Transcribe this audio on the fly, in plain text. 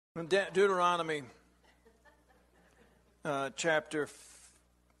In Deuteronomy chapter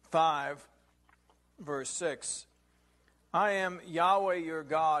 5, verse 6, I am Yahweh your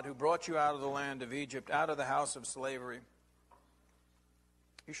God who brought you out of the land of Egypt, out of the house of slavery.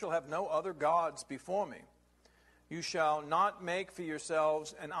 You shall have no other gods before me. You shall not make for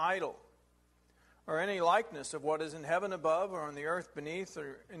yourselves an idol, or any likeness of what is in heaven above, or on the earth beneath,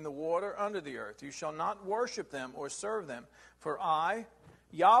 or in the water under the earth. You shall not worship them or serve them. For I,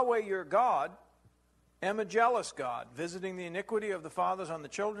 Yahweh your God, am a jealous God, visiting the iniquity of the fathers on the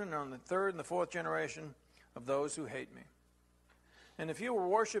children, and on the third and the fourth generation of those who hate me. And if you were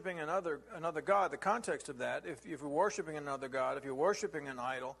worshiping another God, the context of that, if you're worshiping another God, if you're worshiping an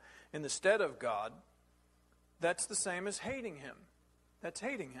idol in the stead of God, that's the same as hating him. That's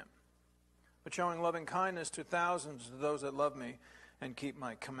hating him. But showing loving kindness to thousands of those that love me and keep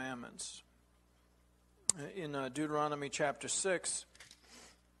my commandments. In Deuteronomy chapter 6,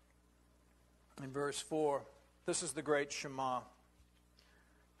 in verse 4, this is the great Shema.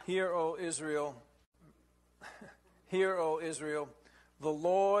 Hear, O Israel, hear, O Israel, the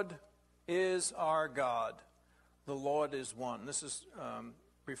Lord is our God. The Lord is one. This is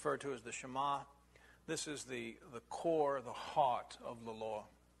referred to as the Shema. This is the core, the heart of the law.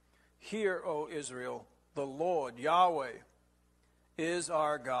 Hear, O Israel, the Lord, Yahweh, is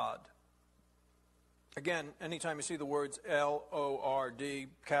our God. Again, anytime you see the words L-O-R-D,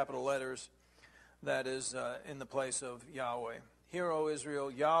 capital letters, that is in the place of Yahweh. Hear, O Israel,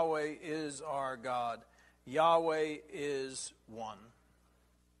 Yahweh is our God. Yahweh is one.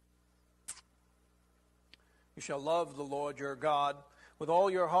 You shall love the Lord your God with all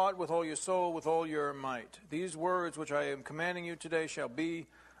your heart, with all your soul, with all your might. These words which I am commanding you today shall be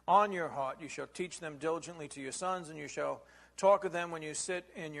on your heart. You shall teach them diligently to your sons, and you shall talk of them when you sit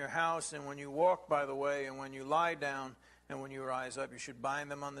in your house, and when you walk by the way, and when you lie down, and when you rise up. You should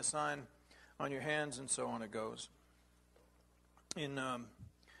bind them on the sign on your hands, and so on it goes. In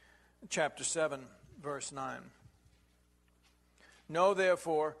chapter 7, verse 9. Know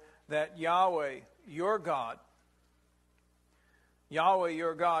therefore that Yahweh, your God,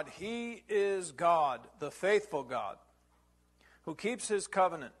 He is God, the faithful God, who keeps His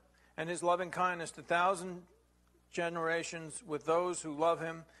covenant and His loving kindness to 1,000 generations with those who love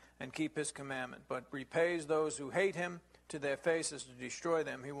Him and keep His commandment, but repays those who hate Him to their faces to destroy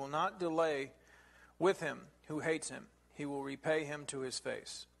them. He will not delay with him who hates Him. He will repay him to his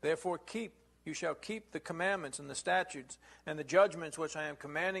face. Therefore you shall keep the commandments and the statutes and the judgments which I am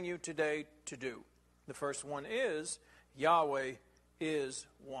commanding you today to do. The first one is, Yahweh is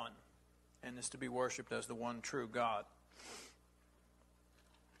one, and is to be worshipped as the one true God.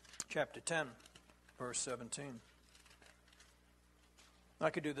 Chapter 10, verse 17. I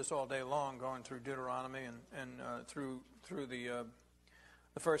could do this all day long, going through Deuteronomy and through the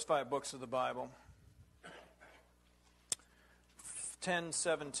first 5 books of the Bible.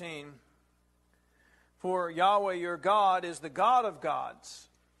 10:17. For Yahweh your God is the God of gods,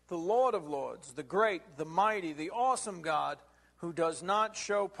 the Lord of lords, the great, the mighty, the awesome God, who does not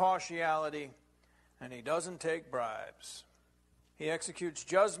show partiality, and He doesn't take bribes. He executes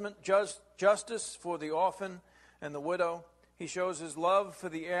justice for the orphan and the widow. He shows His love for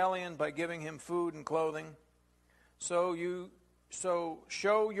the alien by giving him food and clothing. So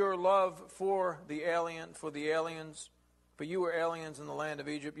show your love for the aliens. For you were aliens in the land of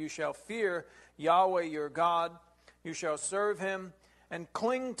Egypt. You shall fear Yahweh your God. You shall serve Him and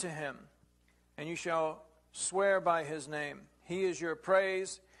cling to Him, and you shall swear by His name. He is your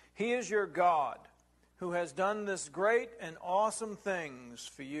praise. He is your God, who has done this great and awesome things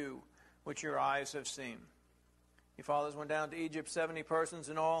for you, which your eyes have seen. Your fathers went down to Egypt, 70 persons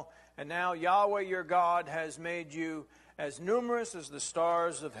in all, and now Yahweh your God has made you as numerous as the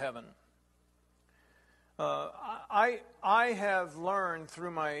stars of heaven. I have learned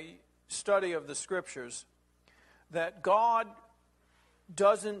through my study of the Scriptures that God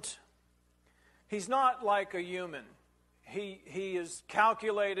He's not like a human. He is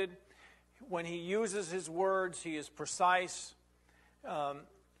calculated. When He uses His words, He is precise.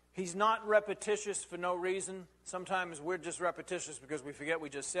 He's not repetitious for no reason. Sometimes we're just repetitious because we forget we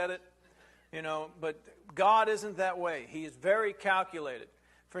just said it. But God isn't that way. He is very calculated.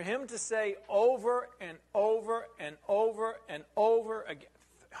 For Him to say over and over and over and over again,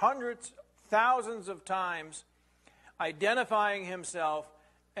 hundreds, thousands of times, identifying Himself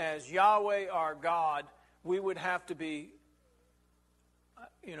as Yahweh our God, we would have to be,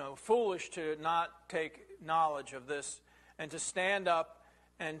 foolish to not take knowledge of this and to stand up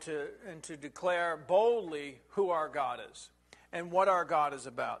and to declare boldly who our God is and what our God is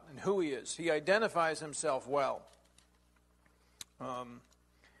about and who He is. He identifies Himself well.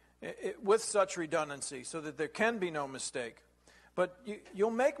 with such redundancy so that there can be no mistake. But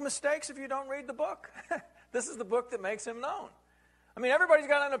you'll make mistakes if you don't read the book. This is the book that makes him known. I mean, everybody's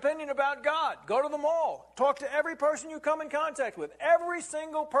got an opinion about God. Go to the mall. Talk to every person you come in contact with. Every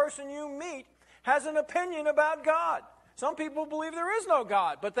single person you meet has an opinion about God. Some people believe there is no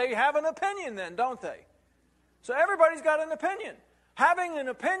God, but they have an opinion then, don't they? So everybody's got an opinion. Having an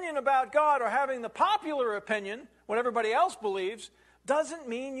opinion about God or having the popular opinion, what everybody else believes, doesn't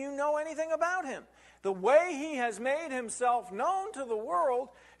mean you know anything about him. The way he has made himself known to the world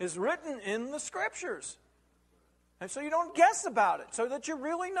is written in the Scriptures. And so you don't guess about it, so that you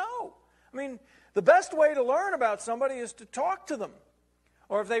really know. I mean, the best way to learn about somebody is to talk to them.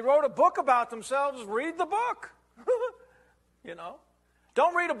 Or if they wrote a book about themselves, read the book. You know?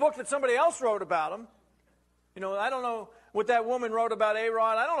 Don't read a book that somebody else wrote about them. You know, I don't know what that woman wrote about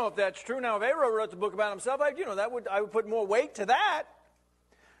A-Rod. I don't know if that's true. Now, if A-Rod wrote the book about himself, I would put more weight to that.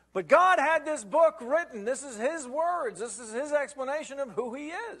 But God had this book written. This is his words. This is his explanation of who he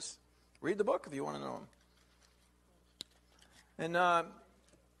is. Read the book if you want to know him. And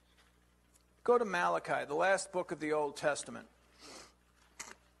go to Malachi, the last book of the Old Testament.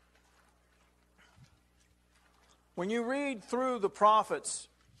 When you read through the prophets,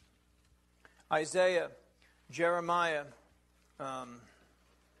 Isaiah, Jeremiah,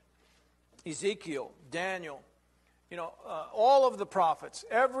 Ezekiel, Daniel, all of the prophets,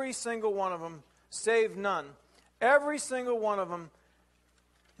 every single one of them, save none, every single one of them,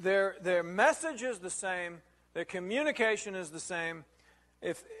 their message is the same, their communication is the same.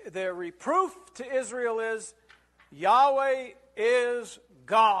 If their reproof to Israel is, Yahweh is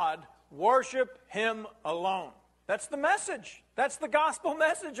God, worship him alone. That's the message. That's the gospel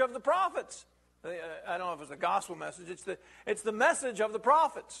message of the prophets. I don't know if it's a gospel message. It's the message of the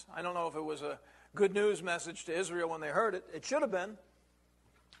prophets. I don't know if it was a good news message to Israel when they heard it. It should have been.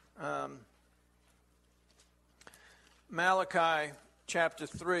 Malachi chapter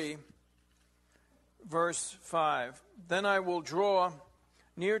 3, verse 5. Then I will draw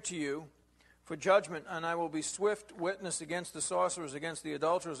near to you for judgment, and I will be swift witness against the sorcerers, against the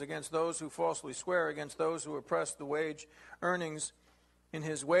adulterers, against those who falsely swear, against those who oppress the wage earnings in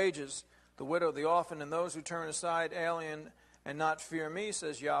his wages, the widow, the orphan, and those who turn aside, alien, and not fear me,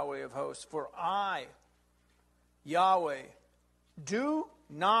 says Yahweh of hosts. For I, Yahweh, do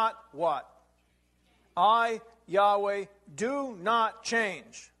not what? I, Yahweh, do not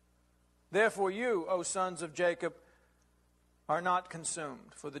change. Therefore you, O sons of Jacob, are not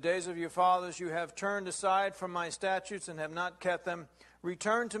consumed. For the days of your fathers you have turned aside from my statutes and have not kept them.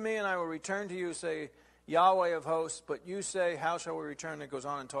 Return to me, and I will return to you, say Yahweh of hosts. But you say, how shall we return? It goes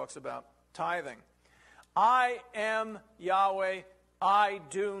on and talks about tithing. I am Yahweh, I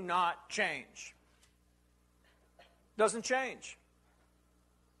do not change. Doesn't change.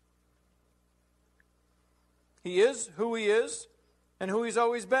 He is who he is and who he's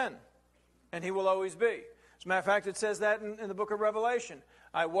always been. And he will always be. As a matter of fact, it says that in the book of Revelation.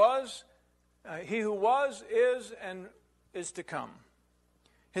 I was, he who was, is, and is to come.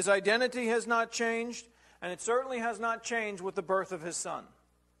 His identity has not changed, and it certainly has not changed with the birth of his son.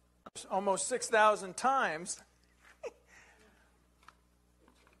 Almost 6,000 times,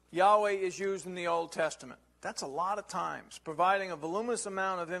 Yahweh is used in the Old Testament. That's a lot of times, providing a voluminous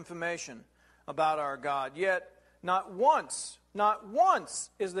amount of information about our God. Yet, not once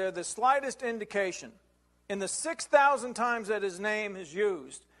is there the slightest indication in the 6,000 times that his name is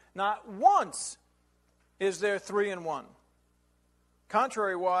used, not once is there 3 in 1.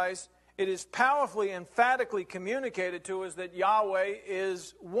 Contrariwise, it is powerfully, emphatically communicated to us that Yahweh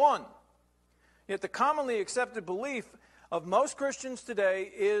is one. Yet the commonly accepted belief of most Christians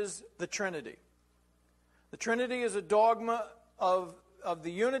today is the Trinity. The Trinity is a dogma of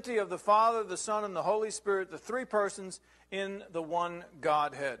the unity of the Father, the Son, and the Holy Spirit, the three persons in the one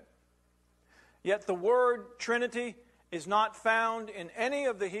Godhead. Yet the word Trinity is not found in any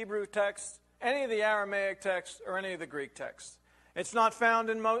of the Hebrew texts, any of the Aramaic texts, or any of the Greek texts. It's not found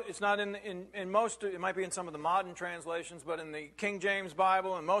in most, it might be in some of the modern translations, but in the King James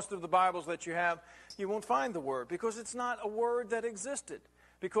Bible and most of the Bibles that you have, you won't find the word because it's not a word that existed.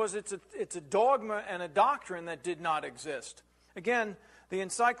 Because it's a dogma and a doctrine that did not exist. Again, the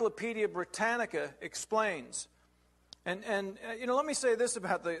Encyclopedia Britannica explains. And let me say this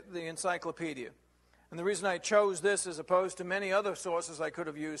about the encyclopedia. And the reason I chose this as opposed to many other sources I could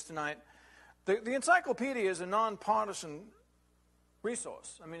have used tonight. The encyclopedia is a nonpartisan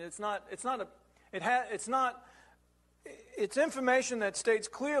resource. I mean, it's information that states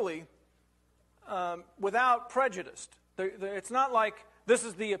clearly without prejudice. It's not like this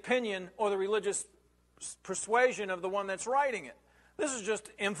is the opinion or the religious persuasion of the one that's writing it. This is just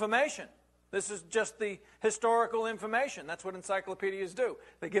information. This is just the historical information. That's what encyclopedias do.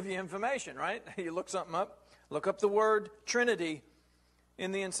 They give you information, right? You look something up. Look up the word Trinity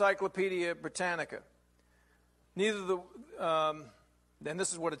in the Encyclopedia Britannica. And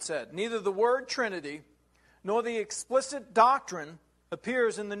this is what it said. Neither the word Trinity nor the explicit doctrine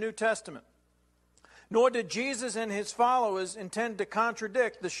appears in the New Testament. Nor did Jesus and his followers intend to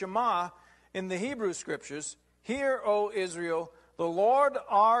contradict the Shema in the Hebrew Scriptures. Hear, O Israel, the Lord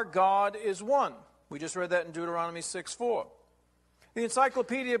our God is one. We just read that in Deuteronomy 6:4. The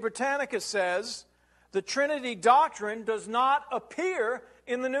Encyclopedia Britannica says the Trinity doctrine does not appear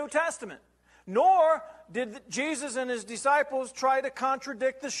in the New Testament, nor did Jesus and his disciples try to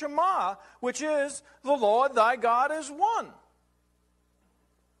contradict the Shema, which is, the Lord thy God is one.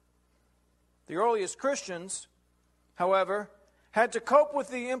 The earliest Christians, however, had to cope with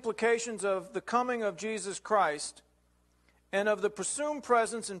the implications of the coming of Jesus Christ and of the presumed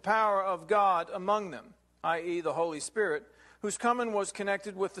presence and power of God among them, i.e. the Holy Spirit, whose coming was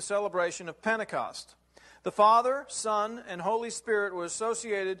connected with the celebration of Pentecost. The Father, Son, and Holy Spirit were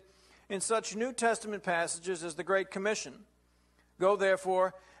associated in such New Testament passages as the Great Commission. Go,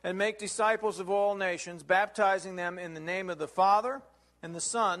 therefore, and make disciples of all nations, baptizing them in the name of the Father and the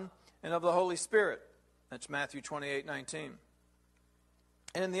Son and of the Holy Spirit. That's Matthew 28:19.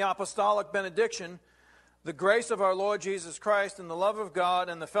 And in the apostolic benediction, the grace of our Lord Jesus Christ and the love of God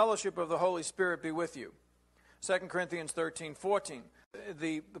and the fellowship of the Holy Spirit be with you. 2 Corinthians 13:14.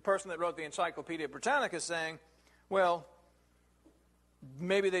 The person that wrote the Encyclopedia Britannica is saying, well,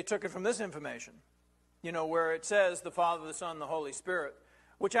 maybe they took it from this information, where it says the Father, the Son, the Holy Spirit,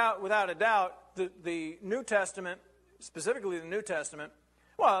 which without a doubt, the New Testament, specifically the New Testament,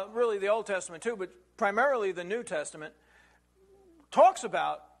 well, really the Old Testament too, but primarily the New Testament, talks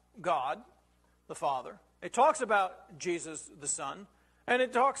about God, the Father. It talks about Jesus, the Son, and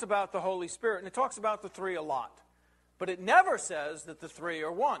it talks about the Holy Spirit, and it talks about the three a lot. But it never says that the three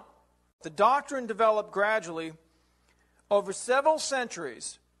are one. The doctrine developed gradually over several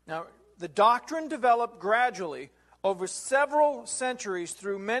centuries. Now, the doctrine developed gradually over several centuries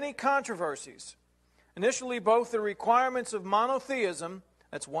through many controversies. Initially, both the requirements of monotheism,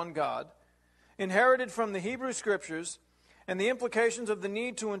 that's one God, inherited from the Hebrew Scriptures, and the implications of the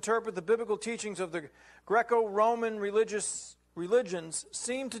need to interpret the biblical teachings of the Greco-Roman religions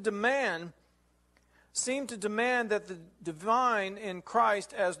seem to demand that the divine in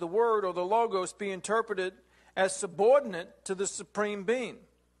Christ as the Word or the Logos be interpreted as subordinate to the Supreme Being.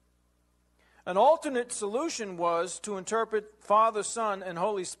 An alternate solution was to interpret Father, Son, and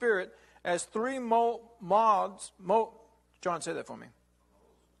Holy Spirit as three modes, John, say that for me.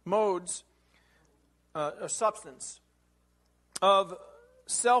 Modes, a substance, of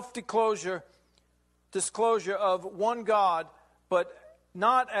self-disclosure of one God, but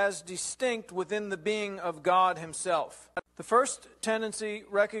not as distinct within the being of God himself. The first tendency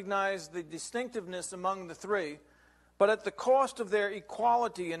recognized the distinctiveness among the three, but at the cost of their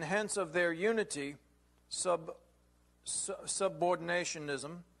equality and hence of their unity,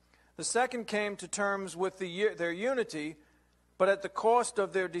 subordinationism. The second came to terms with their unity, but at the cost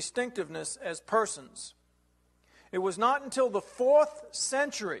of their distinctiveness as persons. It was not until the 4th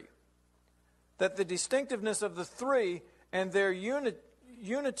century that the distinctiveness of the three and their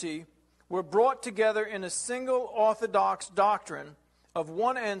unity were brought together in a single orthodox doctrine of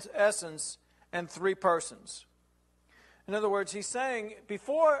one essence and three persons. In other words, he's saying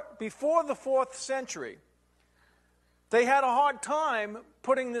before the 4th century, they had a hard time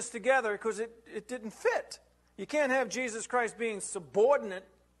putting this together because it didn't fit. You can't have Jesus Christ being subordinate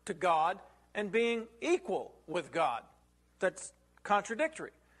to God and being equal with God. That's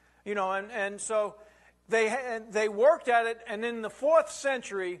contradictory. And so they worked at it, and in the 4th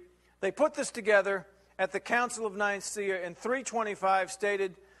century, they put this together at the Council of Nicaea in 325,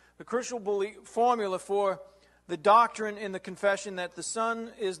 stated the crucial formula for the doctrine in the confession that the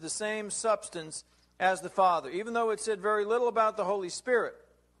Son is the same substance as the Father, even though it said very little about the Holy Spirit.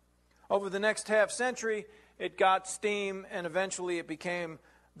 Over the next half century, it got steam, and eventually it became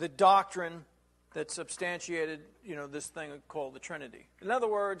the doctrine that substantiated, this thing called the Trinity. In other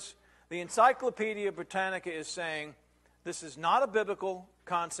words, the Encyclopedia Britannica is saying this is not a biblical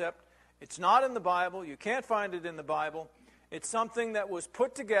concept. It's not in the Bible. You can't find it in the Bible. It's something that was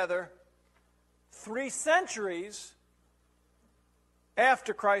put together 3 centuries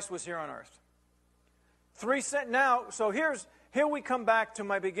after Christ was here on earth. So here we come back to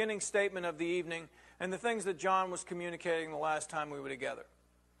my beginning statement of the evening and the things that John was communicating the last time we were together.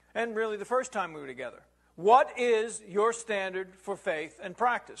 And really the first time we were together. What is your standard for faith and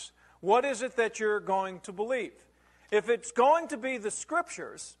practice? What is it that you're going to believe? If it's going to be the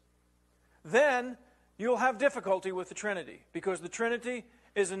Scriptures, then you'll have difficulty with the Trinity, because the Trinity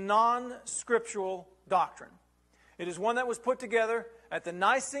is a non-scriptural doctrine. It is one that was put together at the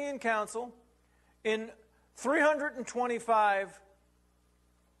Nicene Council in 325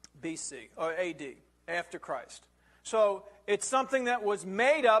 BC, or AD, after Christ. So it's something that was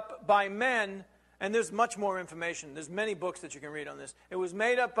made up by men, and there's much more information. There's many books that you can read on this. It was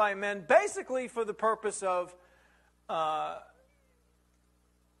made up by men basically for the purpose of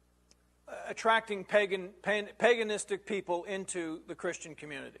attracting paganistic people into the Christian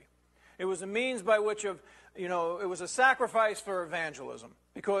community. It was a means by which it was a sacrifice for evangelism,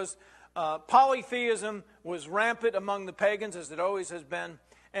 because polytheism was rampant among the pagans, as it always has been,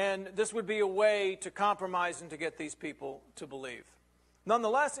 and this would be a way to compromise and to get these people to believe.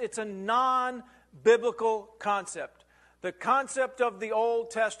 Nonetheless, it's a non-biblical concept. The concept of the Old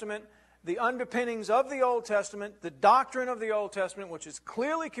Testament, the underpinnings of the Old Testament, the doctrine of the Old Testament, which is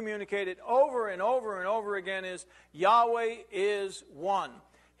clearly communicated over and over and over again, is Yahweh is one.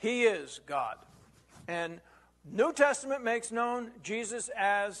 He is God. And New Testament makes known Jesus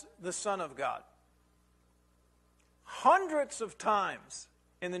as the Son of God. Hundreds of times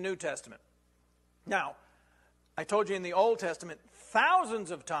in the New Testament. Now, I told you in the Old Testament, thousands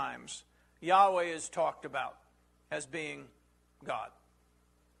of times Yahweh is talked about as being God.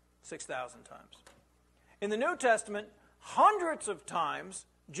 6,000 times. In the New Testament, hundreds of times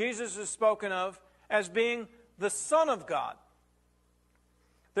Jesus is spoken of as being the Son of God.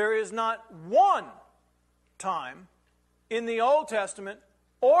 There is not one time in the Old Testament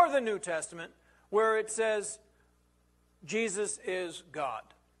or the New Testament where it says Jesus is God.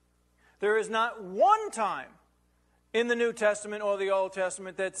 There is not one time in the New Testament or the Old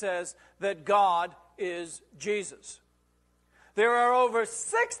Testament that says that God is Jesus. There are over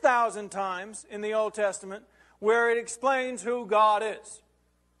 6,000 times in the Old Testament where it explains who God is.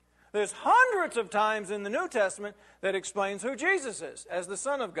 There's hundreds of times in the New Testament that explains who Jesus is as the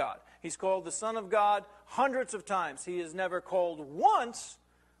Son of God. He's called the Son of God hundreds of times. He is never called once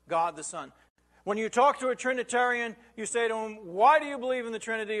God the Son. When you talk to a Trinitarian, you say to him, why do you believe in the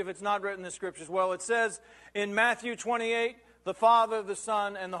Trinity if it's not written in the Scriptures? Well, it says in Matthew 28, the Father, the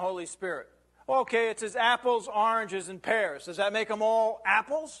Son, and the Holy Spirit. Okay, it says apples, oranges, and pears. Does that make them all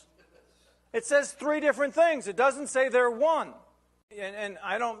apples? It says three different things. It doesn't say they're one. And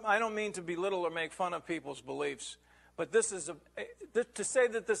I don't mean to belittle or make fun of people's beliefs, but to say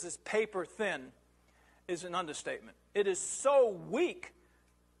that this is paper thin is an understatement. It is so weak,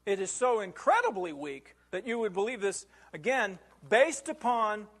 it is so incredibly weak that you would believe this, again, based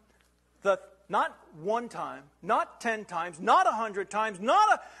upon not one time, not 10 times, not 100 times,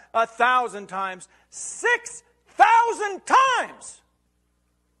 not 1,000 times, 6,000 times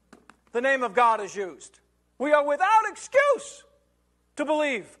the name of God is used. We are without excuse to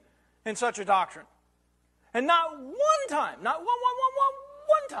believe in such a doctrine. And not one time, not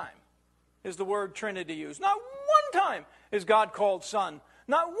one time is the word Trinity used. Not one time is God called Son.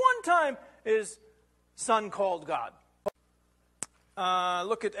 Not one time is Son called God.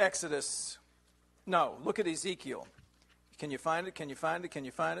 Look at Exodus. No, look at Ezekiel. Can you find it? Can you find it? Can you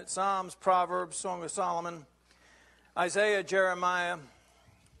find it? Psalms, Proverbs, Song of Solomon, Isaiah, Jeremiah,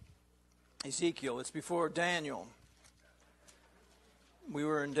 Ezekiel. It's before Daniel. We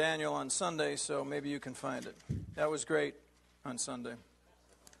were in Daniel on Sunday, so maybe you can find it. That was great on Sunday.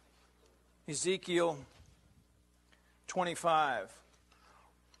 Ezekiel 25.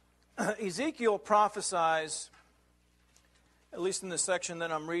 Ezekiel prophesies, at least in the section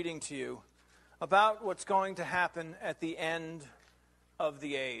that I'm reading to you, about what's going to happen at the end of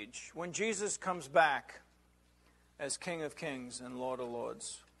the age, when Jesus comes back as King of Kings and Lord of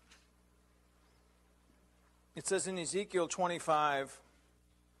Lords. It says in Ezekiel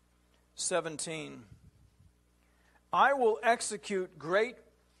 25:17, I will execute great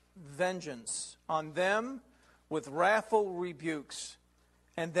vengeance on them with wrathful rebukes,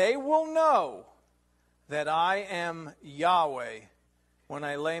 and they will know that I am Yahweh when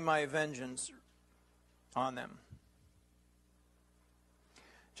I lay my vengeance on them.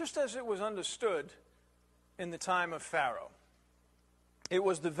 Just as it was understood in the time of Pharaoh. It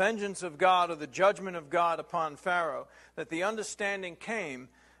was the vengeance of God, or the judgment of God upon Pharaoh, that the understanding came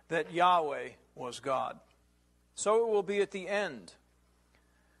that Yahweh was God. So it will be at the end.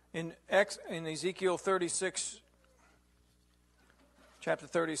 In Ezekiel 36, chapter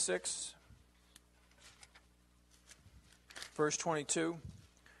 36, verse 22,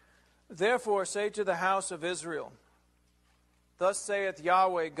 therefore say to the house of Israel, thus saith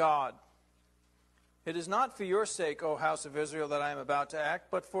Yahweh God, It is not for your sake, O house of Israel, that I am about to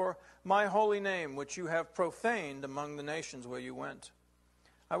act, but for my holy name, which you have profaned among the nations where you went.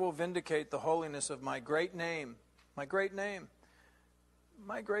 I will vindicate the holiness of my great name, my great name,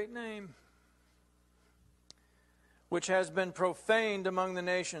 my great name, which has been profaned among the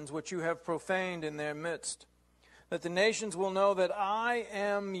nations, which you have profaned in their midst. That the nations will know that I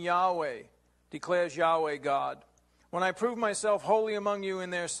am Yahweh, declares Yahweh God, when I prove myself holy among you in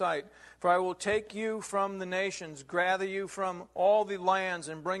their sight. For I will take you from the nations, gather you from all the lands,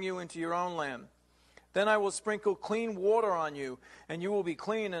 and bring you into your own land. Then I will sprinkle clean water on you, and you will be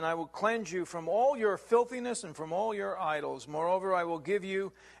clean, and I will cleanse you from all your filthiness and from all your idols. Moreover, I will give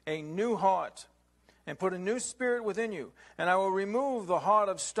you a new heart, and put a new spirit within you, and I will remove the heart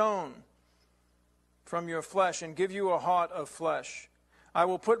of stone from your flesh, and give you a heart of flesh. I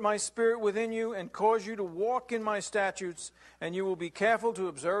will put my spirit within you and cause you to walk in my statutes, and you will be careful to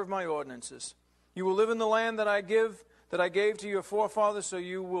observe my ordinances. You will live in the land that I gave to your forefathers, so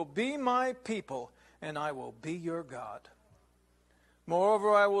you will be my people, and I will be your God.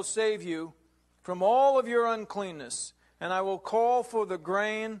 Moreover, I will save you from all of your uncleanness, and I will call for the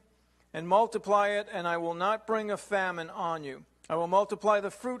grain and multiply it, and I will not bring a famine on you. I will multiply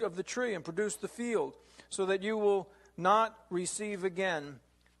the fruit of the tree and produce the field, so that you will not receive again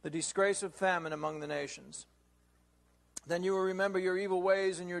the disgrace of famine among the nations. Then you will remember your evil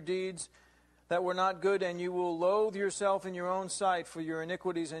ways and your deeds that were not good, and you will loathe yourself in your own sight for your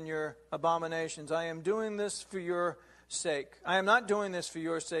iniquities and your abominations. I am doing this for your sake. I am not doing this for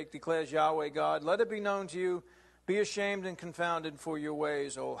your sake, declares Yahweh God. Let it be known to you, be ashamed and confounded for your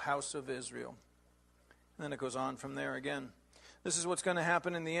ways, O house of Israel. And then it goes on from there again. This is what's going to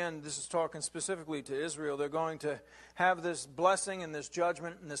happen in the end. This is talking specifically to Israel. They're going to have this blessing and this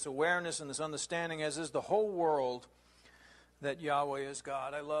judgment and this awareness and this understanding, as is the whole world, that Yahweh is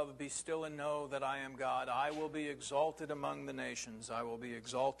God. I love, be still and know that I am God. I will be exalted among the nations. I will be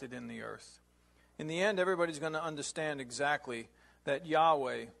exalted in the earth. In the end, everybody's going to understand exactly that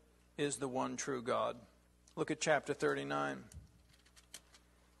Yahweh is the one true God. Look at chapter 39,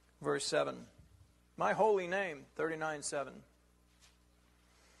 verse 7. My holy name, 39:7.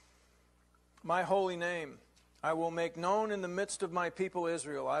 My holy name I will make known in the midst of my people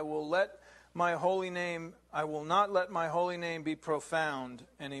Israel. I will not let my holy name be profound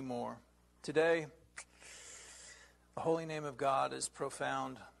anymore. Today, the holy name of God is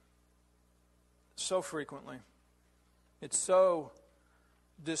profound so frequently. It's so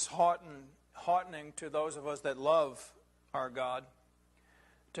disheartening to those of us that love our God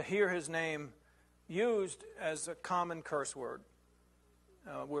to hear his name used as a common curse word.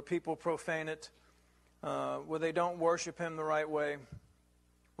 Where people profane it, where they don't worship him the right way,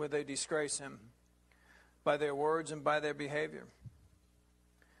 where they disgrace him by their words and by their behavior.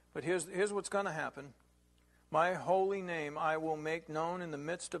 But here's what's going to happen. My holy name I will make known in the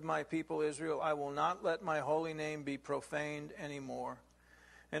midst of my people Israel. I will not let my holy name be profaned anymore.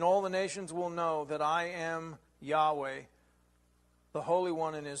 And all the nations will know that I am Yahweh, the Holy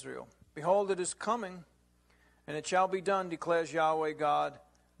One in Israel. Behold, it is coming, and it shall be done, declares Yahweh God.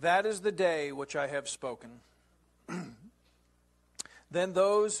 That is the day which I have spoken. Then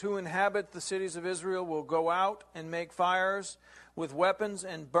those who inhabit the cities of Israel will go out and make fires with weapons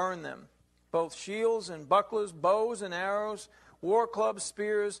and burn them, both shields and bucklers, bows and arrows, war clubs,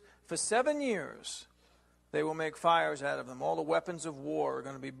 spears. For 7 years they will make fires out of them. All the weapons of war are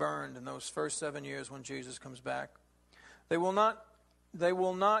going to be burned in those first 7 years when Jesus comes back. They will not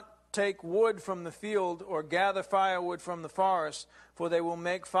take wood from the field or gather firewood from the forest, for they will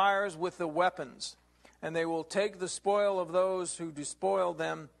make fires with the weapons. And they will take the spoil of those who despoiled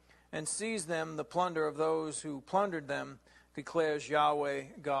them and seize them, the plunder of those who plundered them, declares Yahweh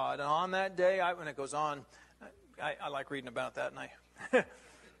God. And on that day, when it goes on, I like reading about that, and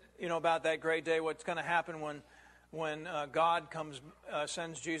about that great day, what's going to happen when God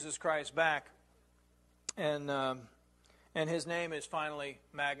sends Jesus Christ back, and his name is finally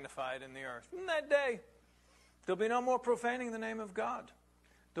magnified in the earth. In that day, there'll be no more profaning the name of God.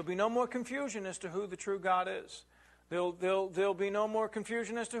 There'll be no more confusion as to who the true God is. There'll be no more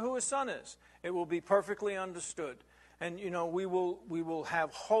confusion as to who his Son is. It will be perfectly understood. And, we will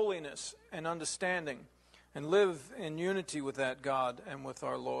have holiness and understanding and live in unity with that God and with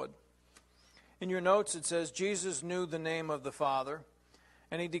our Lord. In your notes it says, Jesus knew the name of the Father,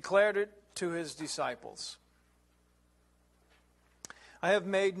 and he declared it to his disciples. I have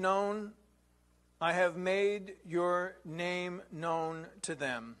made your name known to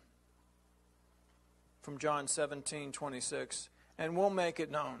them. From John 17:26. And will make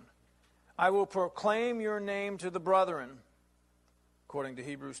it known. I will proclaim your name to the brethren, according to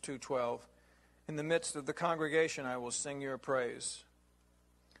Hebrews 2:12. In the midst of the congregation I will sing your praise.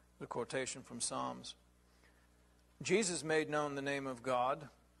 The quotation from Psalms. Jesus made known the name of God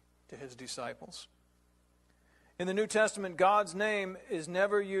to his disciples. In the New Testament, God's name is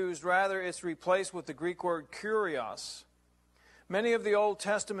never used. Rather, it's replaced with the Greek word kurios. Many of the Old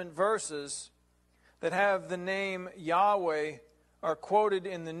Testament verses that have the name Yahweh are quoted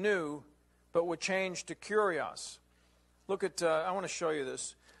in the New, but were changed to kurios. Look at, I want to show you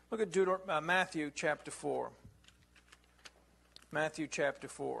this. Look at Matthew chapter 4. Matthew chapter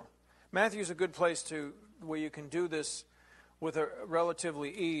 4. Matthew's a good place where you can do this with a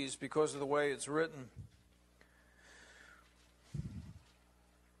relatively ease because of the way it's written.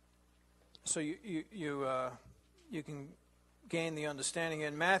 So you can gain the understanding.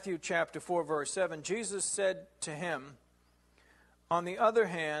 In Matthew chapter 4, verse 7, Jesus said to him, "On the other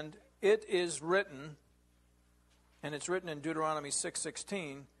hand, it is written," and it's written in Deuteronomy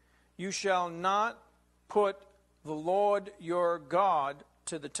 6:16, "You shall not put the Lord your God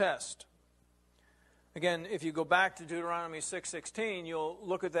to the test." Again, if you go back to Deuteronomy 6:16, you'll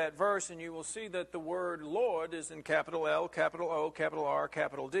look at that verse and you will see that the word Lord is in capital L, capital O, capital R,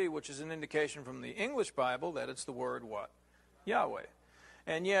 capital D, which is an indication from the English Bible that it's the word what? Yahweh.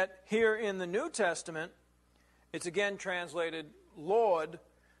 And yet, here in the New Testament, it's again translated Lord,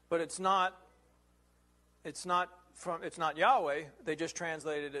 but it's not Yahweh. They just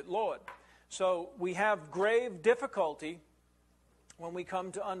translated it Lord. So we have grave difficulty when we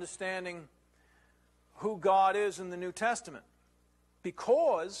come to understanding who God is in the New Testament,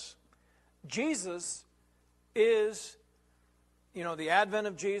 because Jesus is, the advent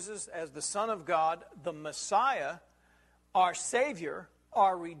of Jesus as the Son of God, the Messiah, our Savior,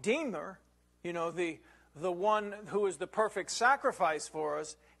 our Redeemer, the one who is the perfect sacrifice for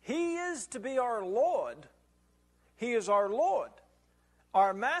us. He is to be our Lord. He is our Lord,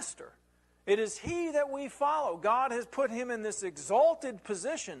 our Master. It is He that we follow. God has put Him in this exalted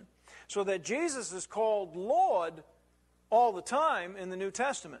position so that Jesus is called Lord all the time in the New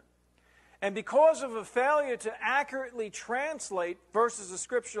Testament. And because of a failure to accurately translate verses of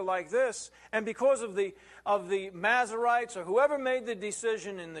Scripture like this, and because of the Masoretes or whoever made the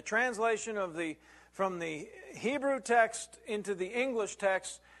decision in the translation from the Hebrew text into the English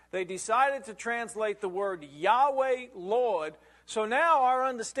text, they decided to translate the word Yahweh, Lord. So now our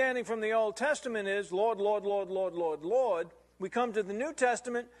understanding from the Old Testament is Lord, Lord, Lord, Lord, Lord, Lord. We come to the New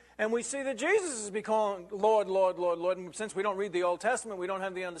Testament and we see that Jesus is becoming Lord, Lord, Lord, Lord. And since we don't read the Old Testament, we don't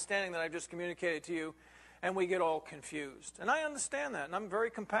have the understanding that I've just communicated to you, and we get all confused. And I understand that, and I'm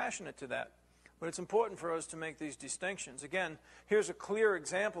very compassionate to that. But it's important for us to make these distinctions. Again, here's a clear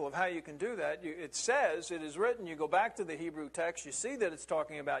example of how you can do that. It says, it is written, you go back to the Hebrew text, you see that it's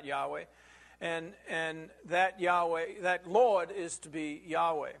talking about Yahweh, and that Yahweh, that Lord is to be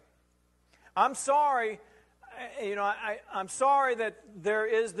Yahweh. I'm sorry, I'm sorry that there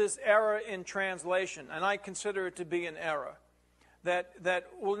is this error in translation, and I consider it to be an error. Let me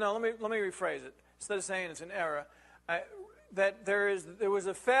rephrase it. Instead of saying it's an error, that there was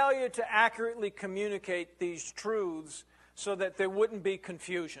a failure to accurately communicate these truths so that there wouldn't be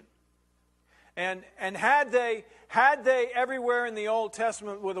confusion. And had they everywhere in the Old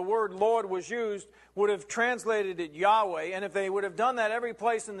Testament where the word Lord was used, would have translated it Yahweh, and if they would have done that every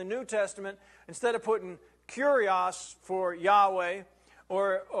place in the New Testament, instead of putting Kurios for Yahweh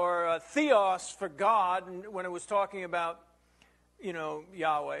or Theos for God when it was talking about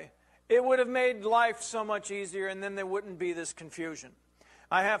Yahweh, it would have made life so much easier, and then there wouldn't be this confusion.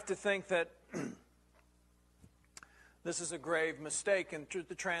 I have to think that this is a grave mistake in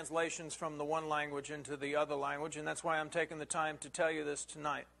the translations from the one language into the other language, and that's why I'm taking the time to tell you this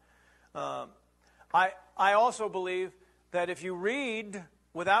tonight. I also believe that if you read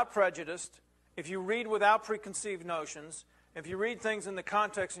without prejudice, if you read without preconceived notions, if you read things in the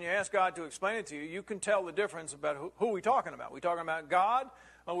context and you ask God to explain it to you, you can tell the difference about who we're talking about. Are we talking about God,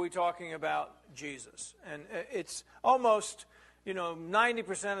 or are we talking about Jesus? And it's almost,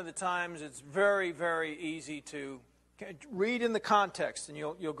 90% of the times it's very, very easy to read in the context, and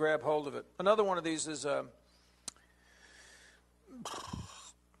you'll grab hold of it. Another one of these is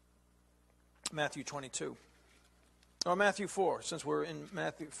Matthew 22. Or Matthew 4, since we're in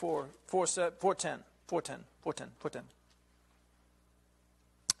Matthew 4:10.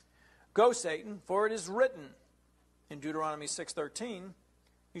 Go, Satan, for it is written in Deuteronomy 6:13,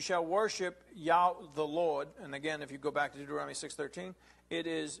 you shall worship the Lord. And again, if you go back to Deuteronomy 6:13, it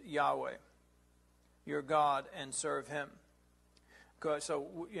is Yahweh, your God, and serve Him.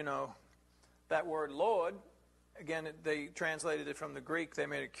 So, that word Lord, again, they translated it from the Greek. They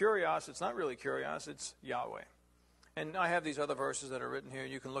made it kurios. It's not really kurios. It's Yahweh. And I have these other verses that are written here.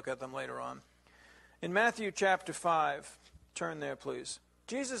 You can look at them later on. In Matthew chapter 5, turn there please,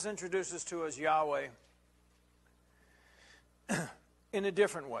 Jesus introduces to us Yahweh in a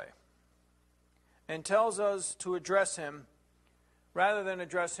different way and tells us to address him rather than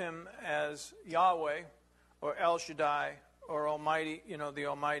address him as Yahweh or El Shaddai or Almighty, the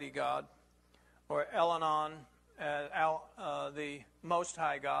Almighty God, or Elhanan, the Most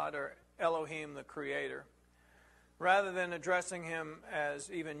High God, or Elohim, the Creator. Rather than addressing him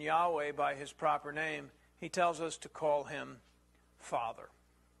as even Yahweh by his proper name, he tells us to call him Father.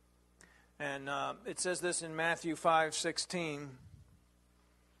 And it says this in Matthew 5:16.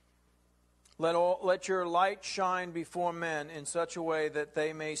 Let your light shine before men in such a way that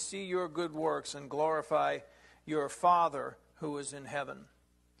they may see your good works and glorify your Father who is in heaven.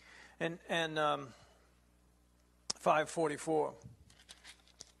 And 5:44.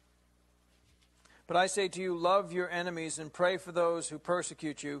 But I say to you, love your enemies and pray for those who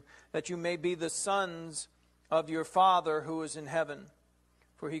persecute you, that you may be the sons of your Father who is in heaven.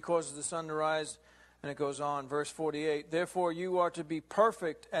 For he causes the sun to rise, and it goes on. Verse 48, therefore you are to be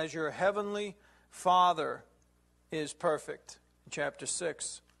perfect as your heavenly Father is perfect. In chapter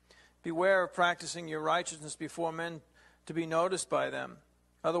 6, beware of practicing your righteousness before men to be noticed by them.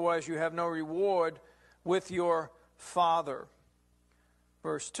 Otherwise you have no reward with your Father.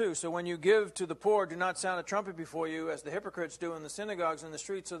 Verse 2, so when you give to the poor, do not sound a trumpet before you, as the hypocrites do in the synagogues and the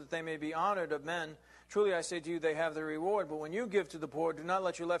streets, so that they may be honored of men. Truly I say to you, they have their reward. But when you give to the poor, do not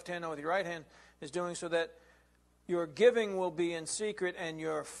let your left hand know what your right hand is doing, so that your giving will be in secret, and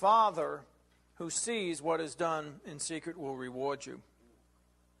your Father who sees what is done in secret will reward you.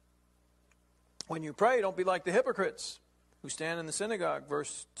 When you pray, don't be like the hypocrites who stand in the synagogue.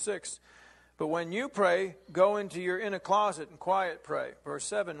 Verse 6, but when you pray, go into your inner closet and quiet pray. Verse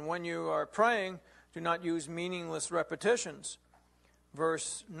 7, when you are praying, do not use meaningless repetitions.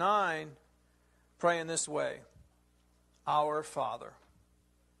 Verse 9, pray in this way, our Father,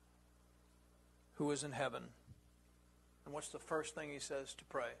 who is in heaven. And what's the first thing he says to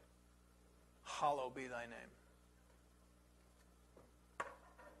pray? Hallowed be thy name.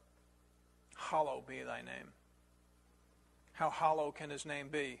 Hallowed be thy name. How hollow can his name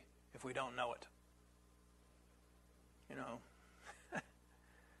be if we don't know it?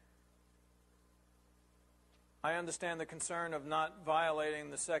 I understand the concern of not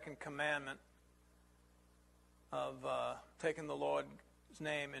violating the second commandment of taking the Lord's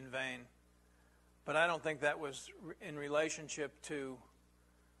name in vain. But I don't think that was in relationship to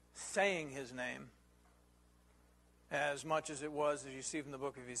saying his name as much as it was, as you see from the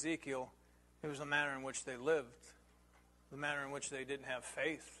book of Ezekiel, it was the manner in which they lived, the manner in which they didn't have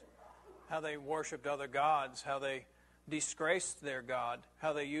faith, how they worshipped other gods, how they disgraced their God,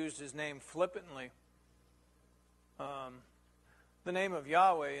 how they used his name flippantly. The name of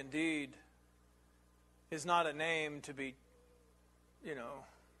Yahweh, indeed, is not a name to be,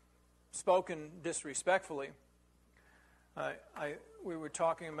 spoken disrespectfully. We were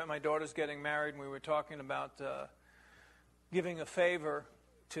talking about my daughter's getting married, and we were talking about giving a favor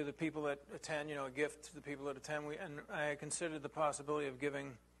to the people that attend, a gift to the people that attend. And I considered the possibility of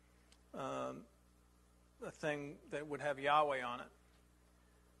giving a thing that would have Yahweh on it.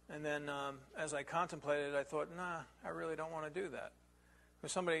 And then as I contemplated, I thought, I really don't want to do that.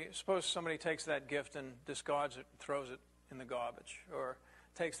 Suppose somebody takes that gift and discards it, throws it in the garbage, or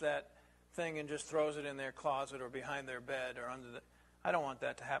takes that thing and just throws it in their closet or behind their bed or under the... I don't want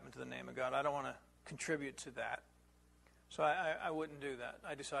that to happen to the name of God. I don't want to contribute to that. So I wouldn't do that.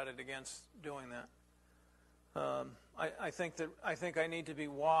 I decided against doing that. I think I need to be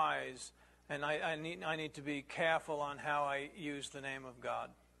wise, and I need to be careful on how I use the name of God,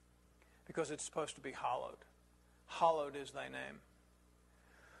 because it's supposed to be hallowed. Hallowed is thy name.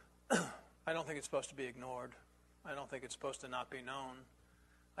 I don't think it's supposed to be ignored. I don't think it's supposed to not be known.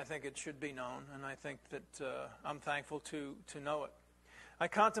 I think it should be known, and I think that I'm thankful to know it. I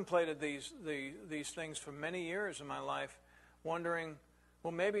contemplated these things for many years in my life, wondering,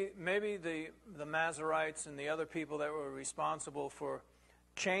 well, maybe the Masoretes and the other people that were responsible for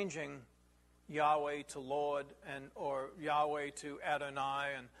changing Yahweh to Lord, or Yahweh to Adonai,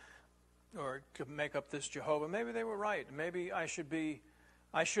 or to make up this Jehovah, maybe they were right. Maybe I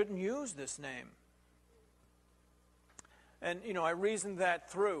shouldn't use this name. And, I reasoned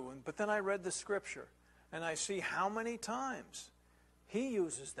that through, but then I read the scripture, and I see how many times he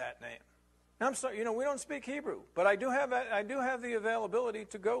uses that name. Now, I'm sorry, we don't speak Hebrew, but I do have the availability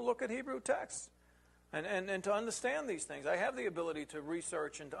to go look at Hebrew texts and to understand these things. I have the ability to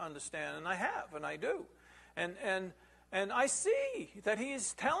research and to understand, and I have, and I do. And I see that he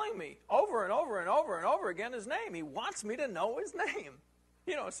is telling me over and over and over and over again his name. He wants me to know his name.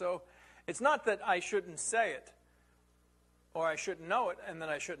 So It's not that I shouldn't say it, or I shouldn't know it, and that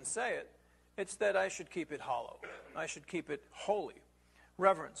I shouldn't say it. It's that I should keep it hollow. I should keep it holy.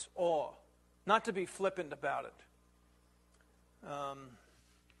 Reverence, awe, not to be flippant about it.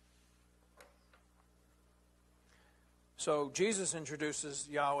 So Jesus introduces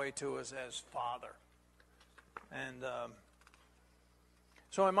Yahweh to us as Father. And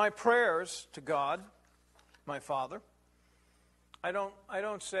so in my prayers to God, my Father, I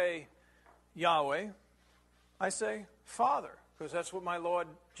don't say Yahweh, I say Father, because that's what my Lord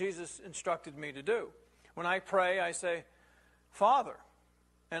Jesus instructed me to do. When I pray, I say Father,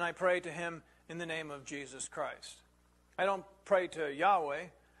 and I pray to him in the name of Jesus Christ. I don't pray to Yahweh,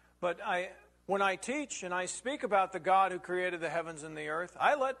 but when I teach and I speak about the God who created the heavens and the earth,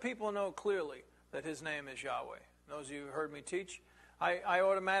 I let people know clearly that his name is Yahweh. Those of you who heard me teach, I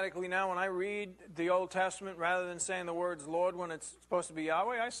automatically now, when I read the Old Testament, rather than saying the words Lord when it's supposed to be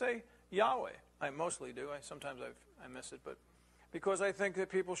Yahweh, I say Yahweh. I mostly do. Sometimes I miss it, but because I think that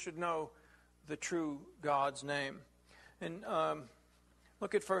people should know the true God's name. And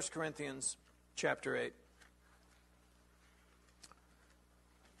look at 1 Corinthians chapter 8.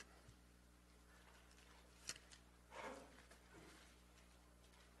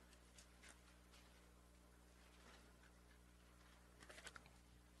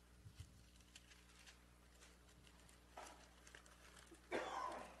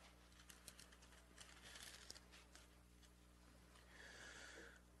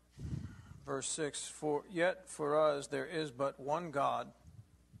 Verse 6, yet for us there is but one God,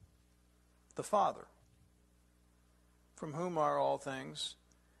 the Father, from whom are all things,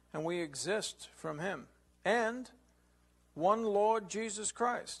 and we exist from him, and one Lord Jesus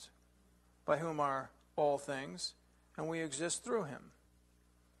Christ, by whom are all things, and we exist through him.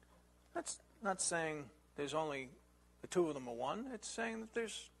 That's not saying there's only the two of them are one. It's saying that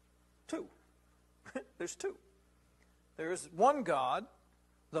there's two. There's two. There is one God,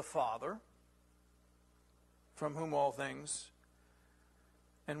 the Father, from whom all things,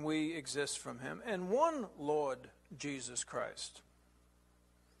 and we exist from him, and one Lord Jesus Christ.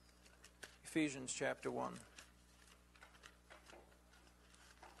 Ephesians chapter 1.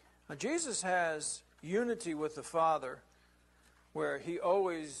 Now, Jesus has unity with the Father, where he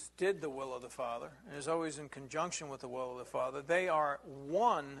always did the will of the Father, and is always in conjunction with the will of the Father. They are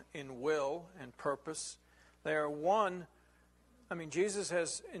one in will and purpose. They are one. Jesus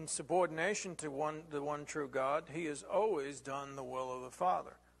has, in subordination to the one true God, he has always done the will of the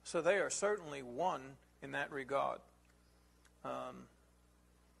Father. So they are certainly one in that regard.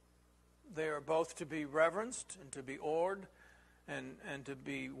 They are both to be reverenced and to be awed and to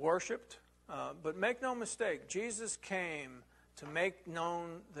be worshipped. But make no mistake, Jesus came to make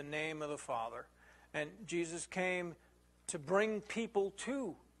known the name of the Father. And Jesus came to bring people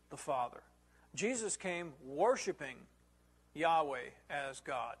to the Father. Jesus came worshiping Yahweh as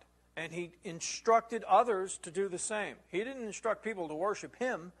God. And he instructed others to do the same. He didn't instruct people to worship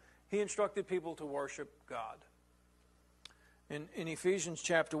him. He instructed people to worship God. In Ephesians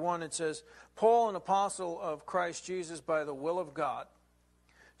chapter 1 it says, Paul, an apostle of Christ Jesus by the will of God,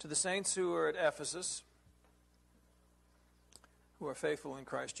 to the saints who are at Ephesus, who are faithful in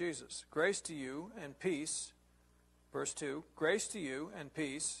Christ Jesus. Grace to you and peace, verse 2, grace to you and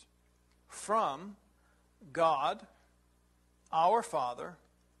peace from God, our Father,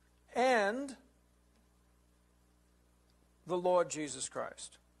 and the Lord Jesus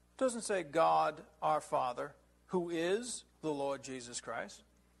Christ. It doesn't say God, our Father, who is the Lord Jesus Christ.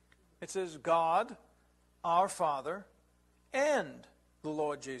 It says God, our Father, and the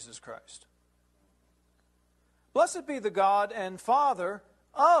Lord Jesus Christ. Blessed be the God and Father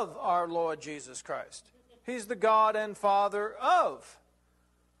of our Lord Jesus Christ. He's the God and Father of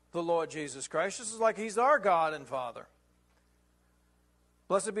the Lord Jesus Christ. This is like he's our God and Father.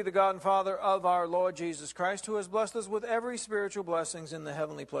 Blessed be the God and Father of our Lord Jesus Christ, who has blessed us with every spiritual blessings in the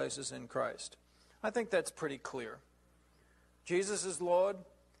heavenly places in Christ. I think that's pretty clear. Jesus is Lord,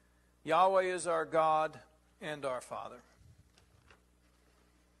 Yahweh is our God and our Father.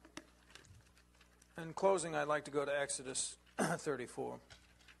 In closing, I'd like to go to Exodus 34.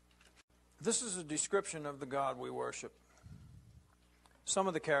 This is a description of the God we worship. Some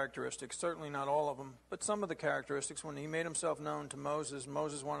of the characteristics, certainly not all of them, but some of the characteristics. When he made himself known to Moses,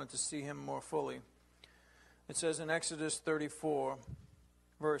 Moses wanted to see him more fully. It says in Exodus 34,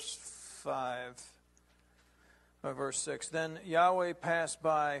 verse 6, Then Yahweh passed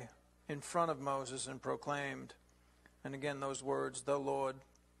by in front of Moses and proclaimed, and again those words, the Lord,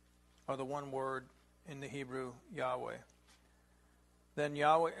 are the one word in the Hebrew, Yahweh. Then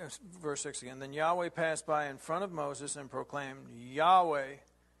Yahweh, verse 6 again, Then Yahweh passed by in front of Moses and proclaimed, Yahweh,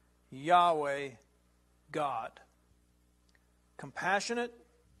 Yahweh God. Compassionate,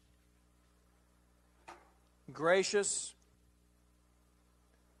 gracious,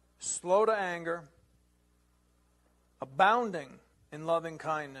 slow to anger, abounding in loving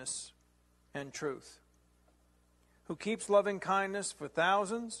kindness and truth, who keeps loving kindness for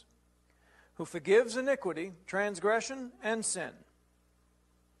thousands, who forgives iniquity, transgression, and sin.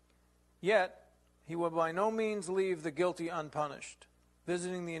 Yet he will by no means leave the guilty unpunished,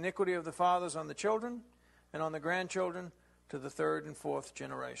 visiting the iniquity of the fathers on the children and on the grandchildren to the third and fourth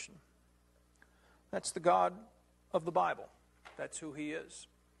generation. That's the God of the Bible. That's who he is.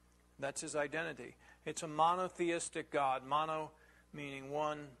 That's his identity. It's a monotheistic God. Mono meaning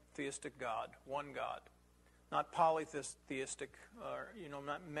one, theistic God, one God. Not polytheistic, or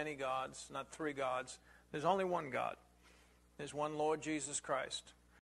not many gods, not three gods. There's only one God. There's one Lord Jesus Christ.